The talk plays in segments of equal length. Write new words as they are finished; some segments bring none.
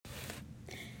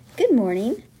Good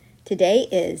morning. Today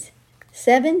is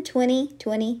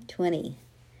 7/20/2020,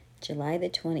 July the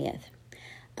 20th.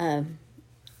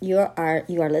 You are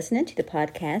listening to the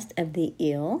podcast of the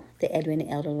E.E.L, the Edwina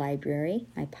Elder Library,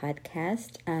 my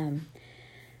podcast.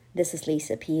 This is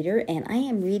Lisa Peter, and I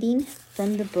am reading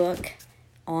from the book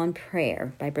on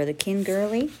prayer by Brother Ken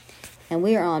Gurley, and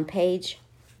we are on page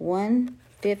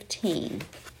 115,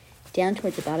 down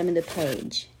towards the bottom of the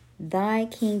page. Thy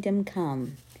kingdom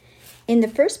come. In the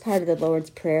first part of the Lord's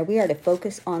Prayer, we are to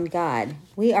focus on God.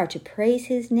 We are to praise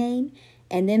His name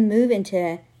and then move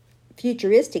into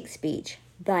futuristic speech.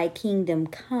 Thy kingdom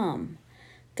come.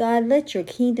 God, let your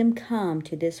kingdom come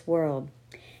to this world.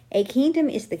 A kingdom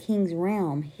is the king's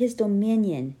realm, his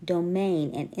dominion,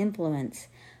 domain, and influence.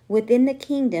 Within the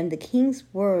king's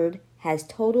word has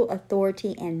total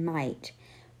authority and might.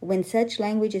 When such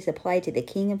language is applied to the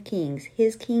King of Kings,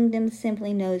 his kingdom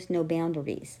simply knows no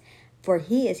boundaries, for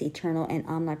he is eternal and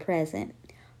omnipresent.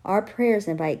 Our prayers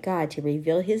invite God to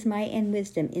reveal his might and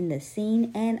wisdom in the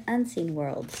seen and unseen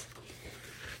worlds.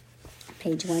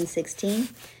 Page 116.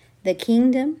 The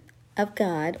kingdom of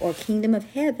God, or kingdom of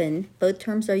heaven, both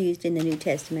terms are used in the New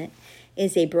Testament,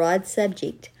 is a broad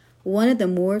subject. One of the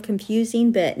more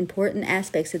confusing but important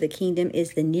aspects of the kingdom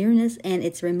is the nearness and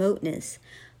its remoteness.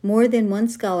 More than one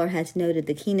scholar has noted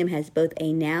the kingdom has both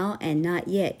a now and not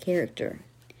yet character.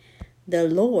 The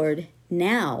Lord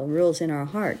now rules in our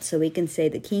hearts, so we can say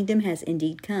the kingdom has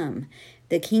indeed come.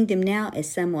 The kingdom now is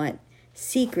somewhat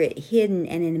secret, hidden,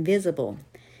 and invisible.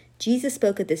 Jesus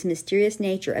spoke of this mysterious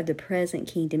nature of the present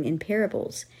kingdom in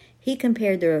parables. He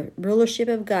compared the rulership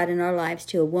of God in our lives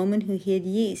to a woman who hid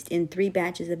yeast in 3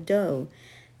 batches of dough.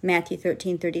 Matthew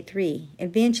 13:33.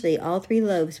 Eventually, all 3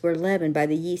 loaves were leavened by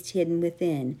the yeast hidden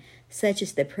within. Such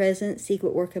is the present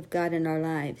secret work of God in our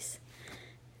lives.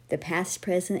 The past,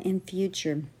 present, and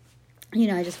future.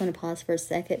 I just want to pause for a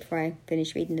second before I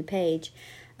finish reading the page.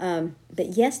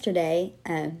 But yesterday,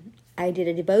 I did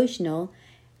a devotional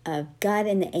of God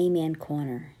in the Amen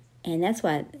Corner. And that's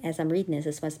what, as I'm reading this,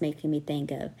 that's what's making me think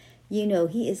of.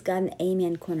 He is God in the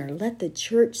Amen Corner. Let the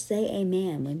church say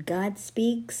amen. When God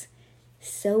speaks,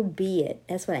 so be it.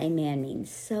 That's what amen means.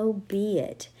 So be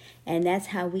it. And that's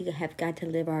how we have got to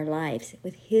live our lives,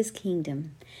 with his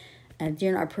kingdom.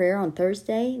 During our prayer on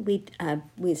Thursday, we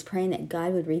was praying that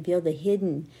God would reveal the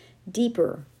hidden,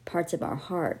 deeper parts of our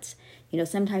hearts.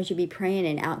 Sometimes you'll be praying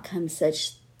and out comes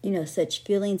such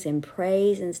feelings and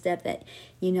praise and stuff that,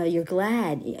 you're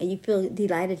glad. You feel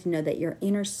delighted to know that your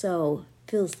inner soul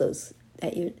feels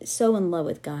that you're so in love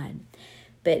with God.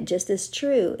 But just as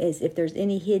true as if there's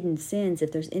any hidden sins,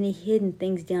 if there's any hidden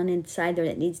things down inside there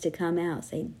that needs to come out,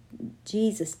 say,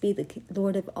 Jesus, be the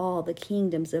Lord of all the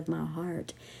kingdoms of my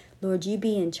heart. Lord, you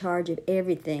be in charge of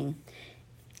everything.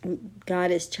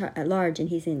 God is large and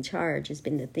he's in charge has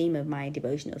been the theme of my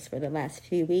devotionals for the last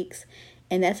few weeks.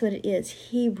 And that's what it is.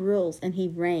 He rules and he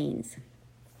reigns.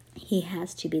 He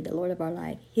has to be the Lord of our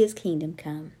life. His kingdom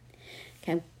come.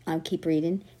 Okay, I'll keep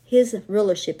reading. His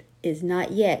rulership is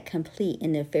not yet complete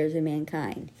in the affairs of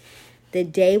mankind. The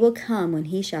day will come when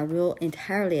he shall rule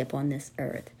entirely upon this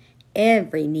earth.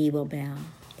 Every knee will bow.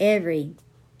 Every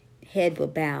head will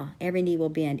bow, every knee will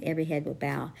bend, every head will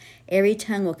bow. Every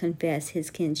tongue will confess his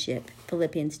kinship.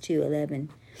 Philippians 2:11.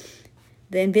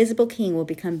 The invisible king will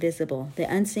become visible. The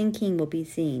unseen king will be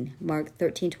seen. Mark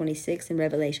 13:26 and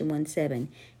Revelation 1:7.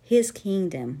 His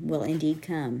kingdom will indeed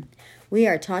come. We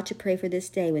are taught to pray for this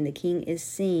day when the king is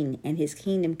seen and his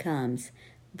kingdom comes.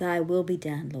 Thy will be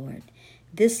done, Lord.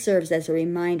 This serves as a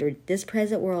reminder this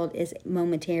present world is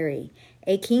momentary.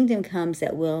 A kingdom comes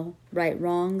that will right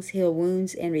wrongs, heal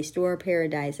wounds, and restore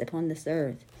paradise upon this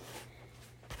earth.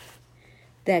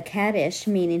 The Kaddish,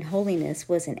 meaning holiness,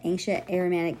 was an ancient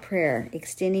Aramaic prayer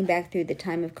extending back through the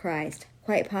time of Christ.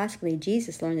 Quite possibly,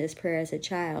 Jesus learned this prayer as a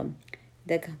child.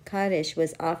 The Kaddish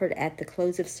was offered at the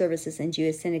close of services in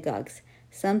Jewish synagogues.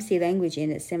 Some see language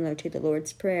in it similar to the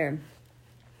Lord's Prayer.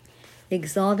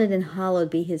 Exalted and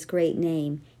hallowed be his great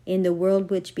name, in the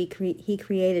world which he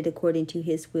created according to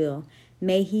his will.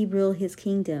 May he rule his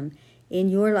kingdom in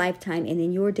your lifetime and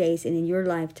in your days and in your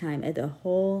lifetime of the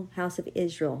whole house of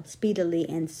Israel, speedily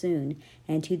and soon.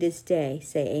 And to this day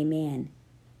say amen.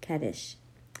 Kaddish.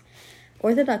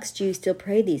 Orthodox Jews still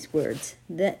pray these words.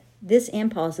 This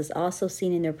impulse is also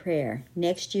seen in their prayer,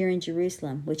 next year in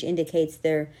Jerusalem, which indicates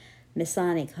their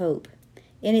Messianic hope.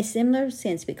 In a similar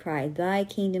sense, we cry, Thy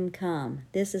kingdom come.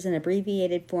 This is an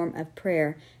abbreviated form of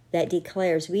prayer that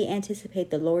declares we anticipate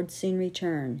the Lord's soon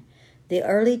return. The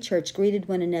early church greeted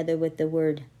one another with the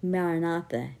word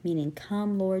Maranatha, meaning,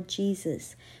 Come, Lord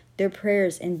Jesus. Their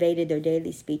prayers invaded their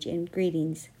daily speech and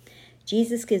greetings.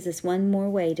 Jesus gives us one more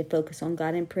way to focus on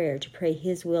God in prayer, to pray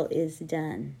His will is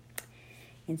done.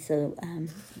 And so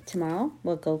tomorrow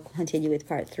we'll continue with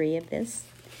part 3 of this.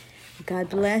 God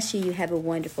bless you. You have a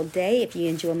wonderful day. If you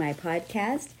enjoy my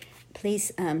podcast,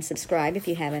 please subscribe if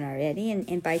you haven't already, and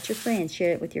invite your friends.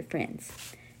 Share it with your friends.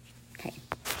 Okay.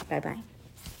 Bye-bye.